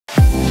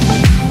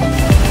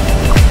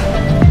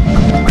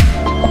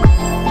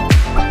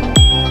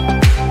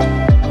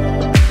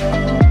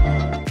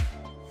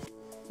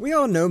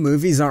all know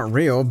movies aren't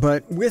real,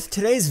 but with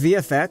today's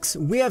VFX,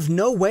 we have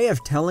no way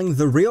of telling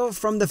the real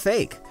from the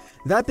fake.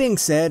 That being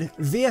said,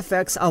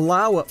 VFX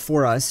allow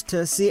for us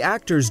to see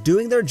actors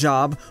doing their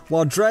job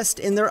while dressed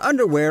in their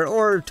underwear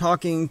or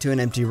talking to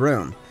an empty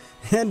room.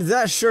 And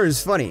that sure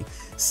is funny.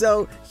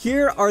 So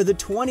here are the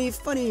 20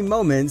 funny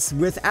moments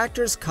with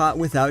actors caught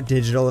without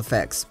digital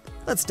effects.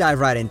 Let's dive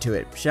right into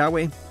it, shall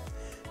we?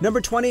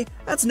 Number 20,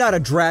 that's not a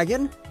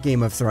dragon,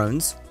 Game of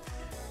Thrones.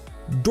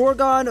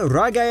 Dorgon,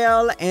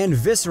 Ragael, and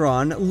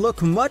Visceron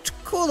look much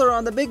cooler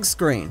on the big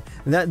screen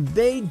than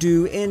they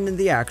do in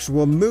the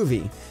actual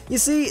movie. You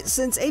see,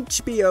 since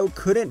HBO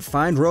couldn't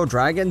find real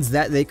dragons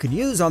that they could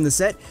use on the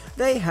set,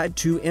 they had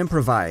to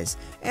improvise.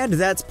 And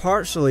that's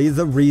partially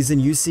the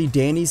reason you see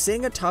Dany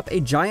sitting atop a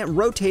giant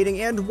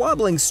rotating and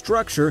wobbling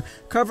structure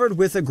covered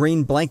with a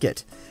green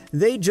blanket.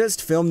 They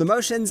just film the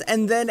motions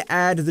and then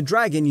add the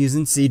dragon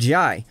using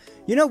CGI.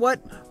 You know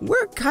what?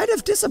 We're kind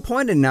of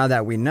disappointed now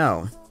that we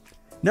know.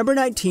 Number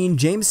 19,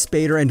 James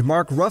Spader and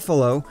Mark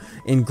Ruffalo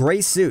in gray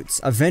suits,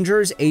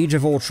 Avengers Age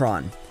of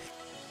Ultron.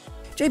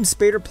 James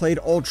Spader played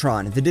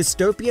Ultron, the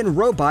dystopian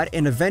robot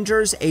in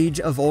Avengers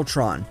Age of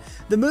Ultron.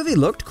 The movie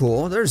looked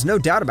cool, there's no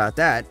doubt about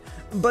that,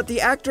 but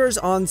the actors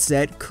on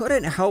set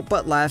couldn't help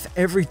but laugh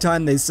every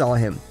time they saw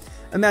him.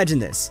 Imagine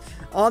this.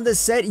 On the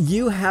set,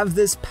 you have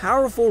this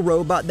powerful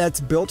robot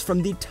that's built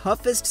from the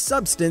toughest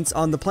substance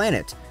on the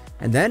planet.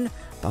 And then,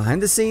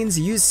 behind the scenes,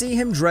 you see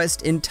him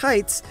dressed in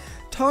tights,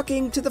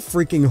 talking to the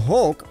freaking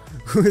Hulk,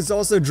 who is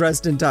also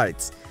dressed in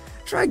tights.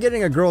 Try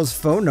getting a girl's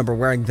phone number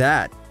wearing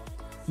that.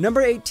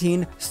 Number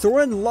 18,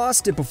 Thorin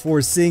lost it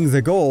before seeing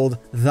the gold,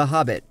 The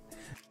Hobbit.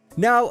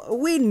 Now,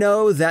 we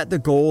know that the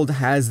gold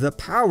has the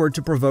power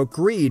to provoke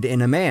greed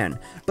in a man,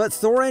 but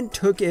Thorin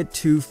took it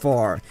too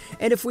far,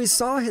 and if we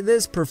saw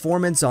this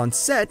performance on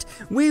set,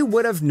 we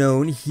would have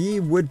known he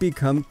would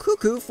become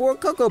cuckoo for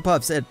Cocoa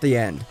Puffs at the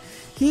end.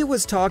 He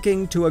was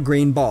talking to a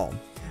green ball.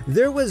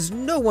 There was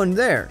no one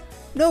there.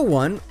 No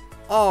one.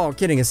 All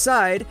kidding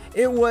aside,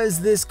 it was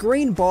this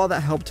green ball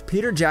that helped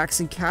Peter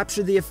Jackson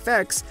capture the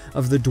effects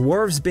of the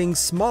dwarves being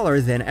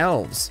smaller than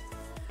elves.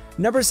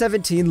 Number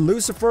 17,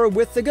 Lucifer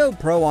with the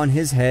GoPro on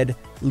his head,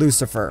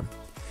 Lucifer.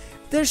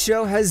 This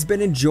show has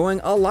been enjoying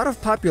a lot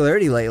of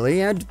popularity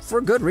lately, and for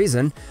good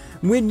reason.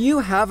 When you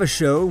have a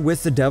show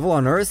with the devil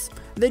on Earth,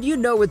 then you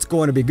know it's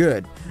going to be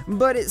good.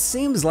 But it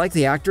seems like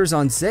the actors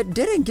on set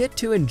didn't get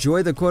to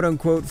enjoy the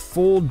quote-unquote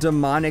full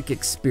demonic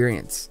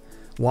experience.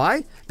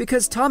 Why?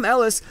 Because Tom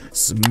Ellis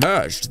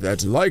smashed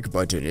that like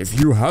button if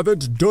you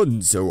haven't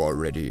done so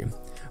already.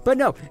 But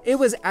no, it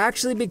was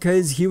actually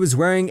because he was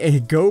wearing a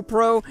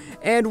GoPro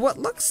and what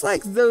looks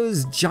like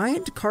those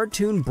giant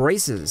cartoon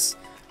braces.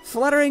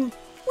 Flattering?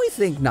 We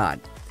think not.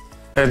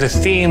 The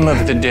theme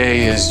of the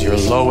day is your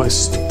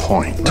lowest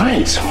point.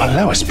 Right, my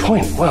lowest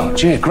point. Well,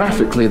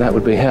 geographically that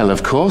would be hell,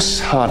 of course.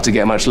 Hard to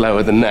get much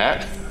lower than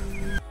that.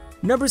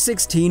 Number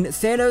 16,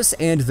 Thanos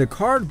and the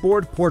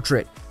Cardboard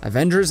Portrait,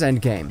 Avengers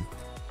Endgame.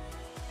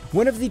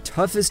 One of the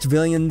toughest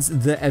villains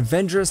the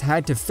Avengers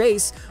had to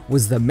face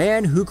was the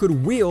man who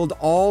could wield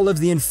all of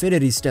the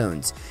Infinity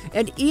Stones,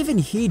 and even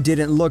he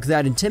didn't look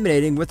that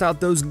intimidating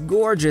without those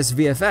gorgeous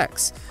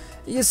VFX.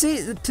 You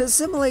see, to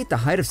simulate the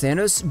height of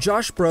Thanos,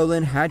 Josh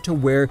Brolin had to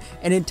wear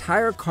an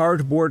entire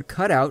cardboard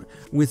cutout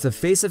with the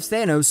face of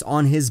Thanos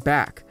on his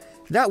back.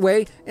 That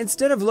way,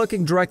 instead of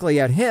looking directly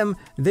at him,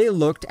 they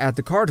looked at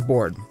the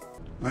cardboard.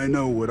 I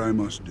know what I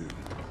must do.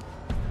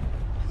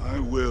 I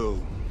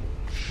will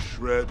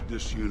shred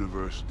this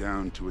universe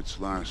down to its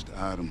last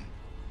atom.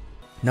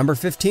 Number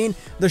 15,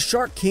 The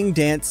Shark King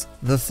Dance,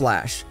 The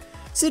Flash.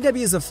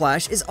 CW's The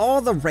Flash is all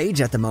the rage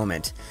at the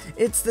moment.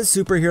 It's the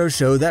superhero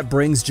show that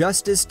brings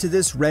justice to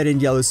this red and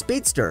yellow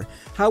speedster.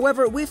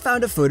 However, we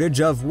found a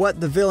footage of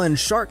what the villain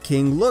Shark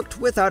King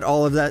looked without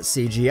all of that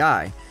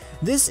CGI.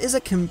 This is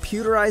a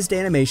computerized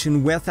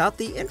animation without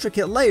the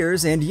intricate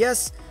layers, and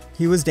yes,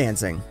 he was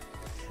dancing.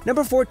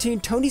 Number 14,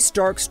 Tony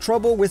Stark's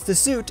trouble with the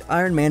suit,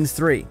 Iron Man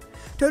 3.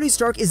 Tony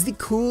Stark is the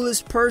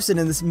coolest person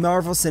in this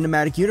Marvel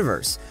Cinematic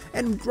Universe,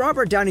 and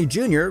Robert Downey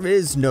Jr.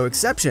 is no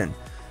exception.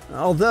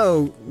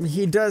 Although,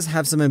 he does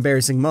have some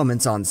embarrassing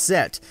moments on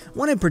set.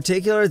 One in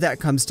particular that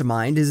comes to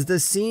mind is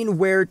the scene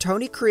where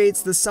Tony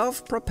creates the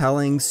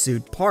self-propelling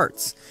suit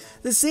parts.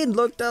 The scene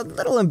looked a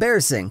little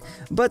embarrassing,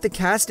 but the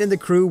cast and the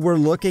crew were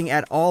looking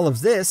at all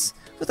of this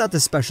without the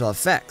special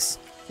effects.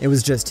 It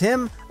was just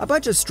him, a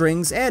bunch of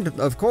strings, and,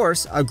 of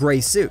course, a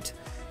gray suit.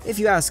 If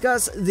you ask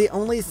us, the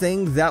only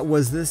thing that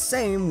was the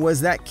same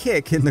was that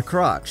kick in the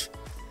crotch.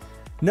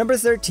 Number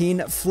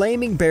 13,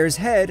 Flaming Bear's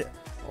Head,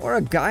 or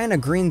a guy in a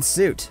green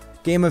suit,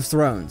 Game of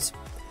Thrones.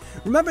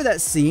 Remember that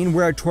scene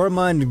where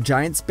Tormund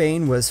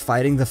Giantsbane was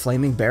fighting the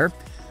Flaming Bear?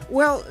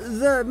 Well,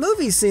 the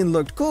movie scene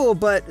looked cool,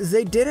 but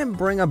they didn't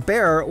bring a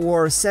bear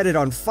or set it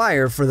on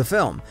fire for the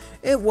film.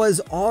 It was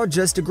all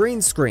just a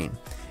green screen.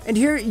 And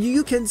here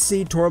you can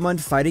see Tormund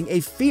fighting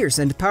a fierce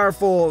and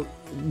powerful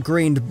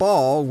green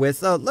ball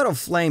with a little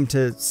flame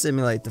to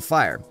simulate the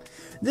fire.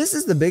 This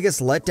is the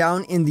biggest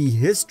letdown in the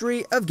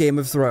history of Game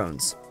of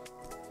Thrones.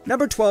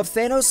 Number 12,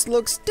 Thanos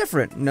looks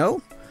different,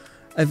 no?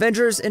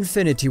 Avengers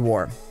Infinity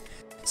War.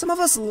 Some of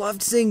us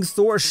loved seeing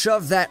Thor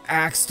shove that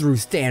axe through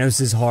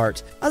Thanos'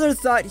 heart. Others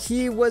thought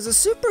he was a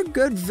super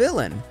good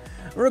villain.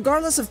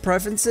 Regardless of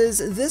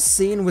preferences, this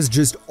scene was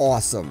just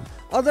awesome.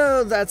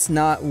 Although that's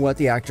not what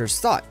the actors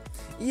thought.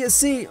 You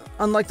see,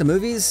 unlike the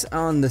movies,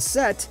 on the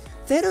set,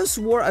 Thanos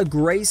wore a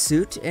gray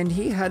suit and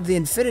he had the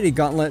Infinity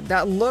Gauntlet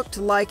that looked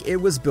like it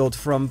was built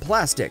from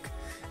plastic.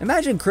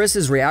 Imagine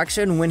Chris's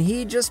reaction when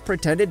he just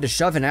pretended to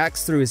shove an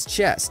axe through his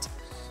chest.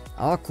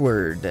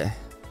 Awkward.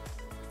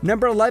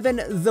 Number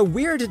 11, the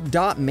weird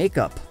dot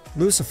makeup,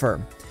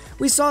 Lucifer.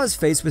 We saw his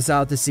face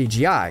without the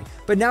CGI,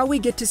 but now we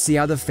get to see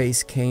how the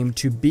face came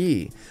to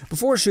be.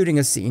 Before shooting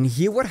a scene,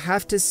 he would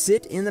have to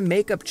sit in the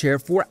makeup chair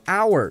for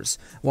hours,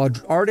 while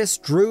artists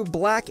drew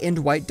black and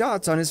white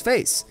dots on his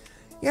face.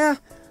 Yeah,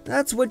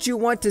 that's what you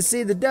want to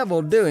see the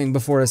devil doing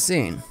before a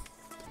scene.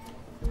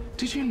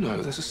 Did you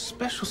know there's a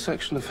special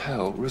section of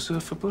hell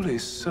reserved for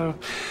bullies, so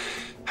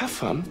have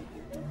fun.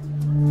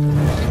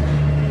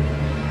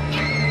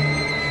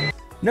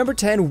 Number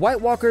 10,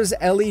 White Walkers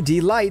LED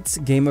lights,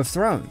 Game of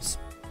Thrones.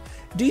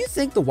 Do you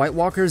think the White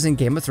Walkers in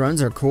Game of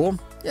Thrones are cool?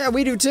 Yeah,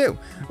 we do too.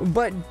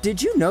 But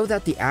did you know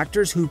that the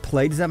actors who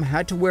played them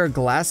had to wear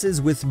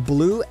glasses with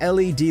blue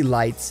LED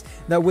lights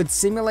that would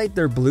simulate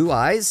their blue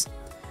eyes?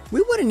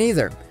 We wouldn't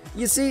either.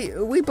 You see,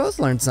 we both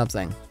learned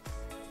something.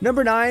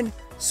 Number 9,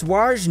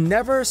 Swaraj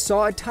never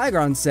saw a tiger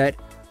on set,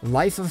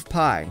 Life of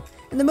Pi.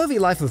 In the movie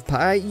Life of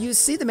Pi, you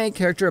see the main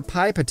character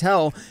Pi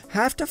Patel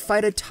have to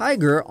fight a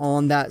tiger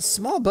on that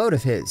small boat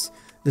of his.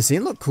 The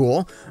scene looked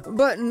cool,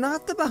 but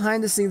not the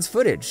behind the scenes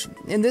footage.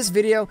 In this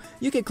video,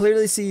 you can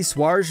clearly see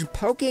Swaraj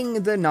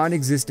poking the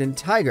non-existent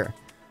tiger.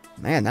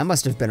 Man, that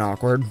must have been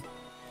awkward.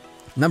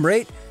 Number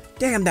 8,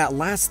 damn, that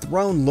last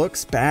throne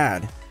looks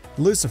bad,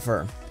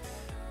 Lucifer.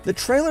 The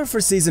trailer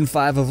for Season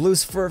 5 of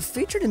Lucifer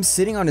featured him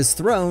sitting on his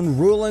throne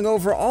ruling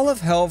over all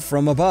of hell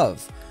from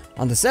above.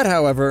 On the set,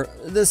 however,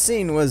 the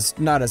scene was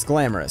not as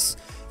glamorous.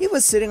 He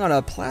was sitting on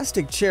a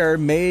plastic chair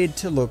made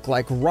to look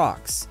like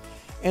rocks.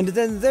 And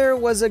then there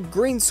was a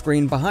green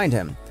screen behind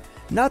him.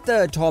 Not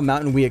the tall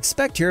mountain we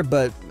expect here,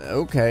 but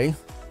okay.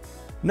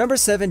 Number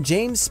 7,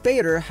 James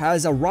Spader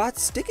has a rot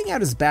sticking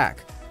out his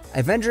back.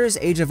 Avengers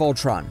Age of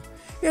Ultron.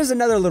 Here's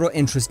another little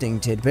interesting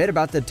tidbit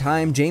about the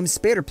time James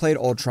Spader played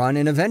Ultron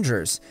in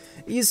Avengers.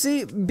 You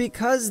see,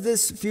 because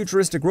this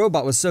futuristic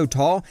robot was so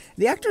tall,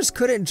 the actors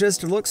couldn't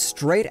just look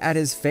straight at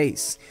his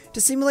face. To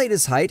simulate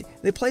his height,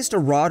 they placed a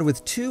rod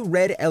with 2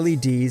 red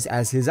LEDs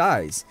as his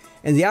eyes,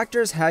 and the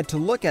actors had to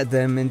look at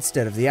them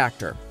instead of the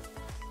actor.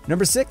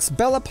 Number 6,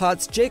 Bella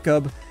Potts'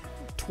 Jacob,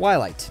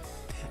 Twilight.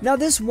 Now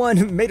this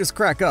one made us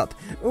crack up.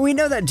 We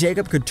know that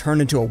Jacob could turn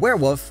into a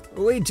werewolf,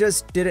 we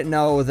just didn't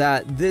know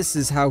that this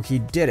is how he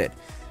did it.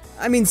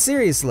 I mean,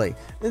 seriously,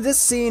 this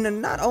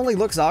scene not only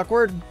looks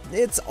awkward,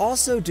 it's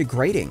also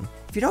degrading.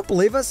 If you don't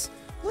believe us,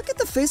 look at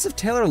the face of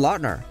Taylor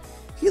Lautner.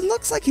 He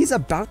looks like he's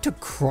about to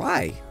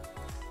cry.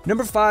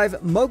 Number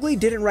 5, Mowgli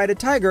didn't ride a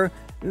tiger,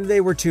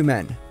 they were 2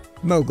 men.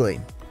 Mowgli.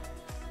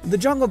 The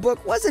Jungle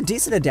Book was a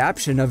decent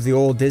adaptation of the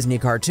old Disney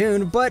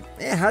cartoon, but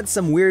it had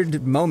some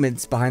weird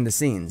moments behind the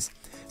scenes.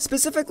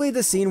 Specifically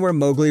the scene where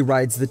Mowgli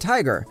rides the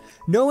tiger.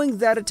 Knowing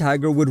that a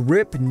tiger would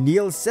rip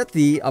Neil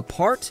Sethi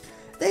apart,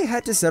 they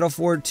had to settle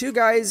for 2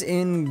 guys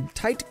in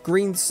tight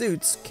green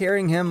suits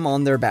carrying him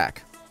on their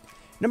back.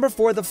 Number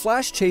 4, The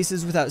Flash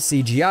chases without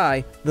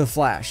CGI, The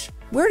Flash.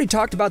 We already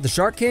talked about the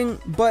Shark King,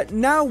 but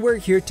now we're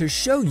here to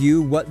show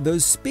you what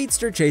those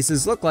speedster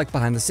chases look like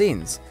behind the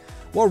scenes.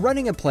 While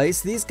running in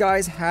place, these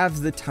guys have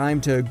the time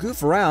to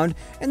goof around,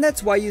 and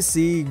that's why you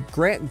see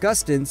Grant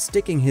Gustin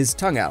sticking his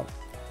tongue out.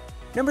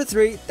 Number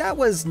 3, that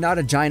was not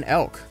a giant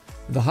elk,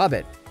 The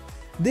Hobbit.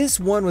 This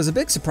one was a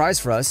big surprise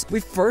for us. We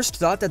first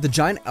thought that the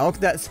giant elk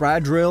that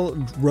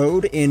Thradrill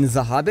rode in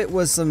The Hobbit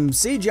was some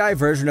CGI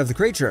version of the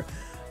creature,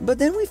 but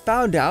then we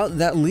found out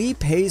that Lee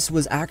Pace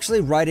was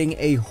actually riding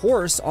a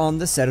horse on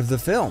the set of the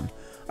film.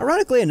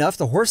 Ironically enough,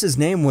 the horse's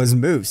name was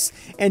Moose,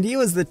 and he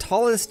was the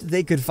tallest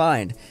they could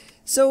find.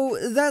 So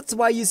that's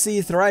why you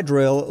see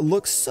Thradrill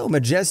look so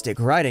majestic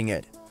riding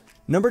it.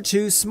 Number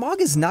 2, Smaug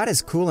is not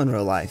as cool in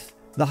real life.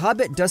 The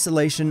Hobbit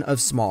Desolation of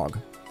Smaug.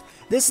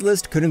 This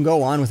list couldn't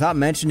go on without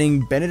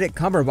mentioning Benedict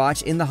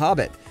Cumberbatch in The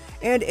Hobbit.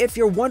 And if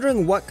you're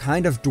wondering what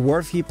kind of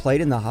dwarf he played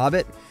in The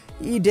Hobbit,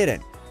 he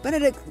didn't.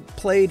 Benedict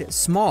played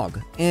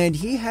Smaug, and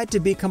he had to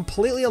be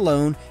completely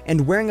alone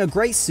and wearing a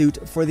gray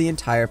suit for the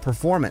entire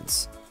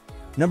performance.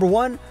 Number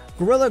 1,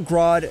 Gorilla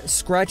Grodd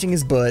scratching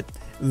his butt,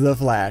 The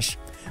Flash.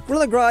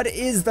 Gorilla Grodd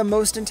is the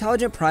most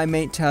intelligent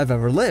primate to have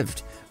ever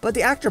lived, but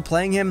the actor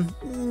playing him,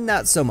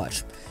 not so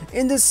much.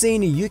 In this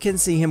scene, you can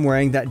see him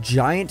wearing that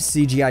giant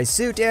CGI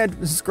suit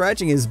and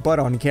scratching his butt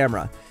on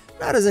camera.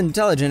 Not as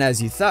intelligent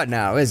as you thought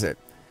now, is it?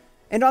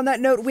 And on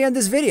that note, we end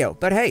this video,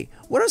 but hey,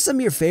 what are some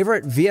of your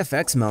favorite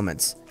VFX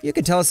moments? You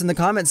can tell us in the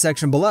comments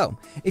section below.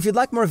 If you'd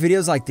like more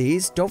videos like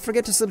these, don't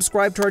forget to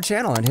subscribe to our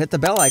channel and hit the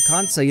bell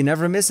icon so you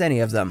never miss any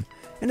of them.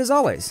 And as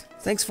always,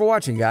 thanks for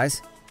watching,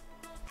 guys.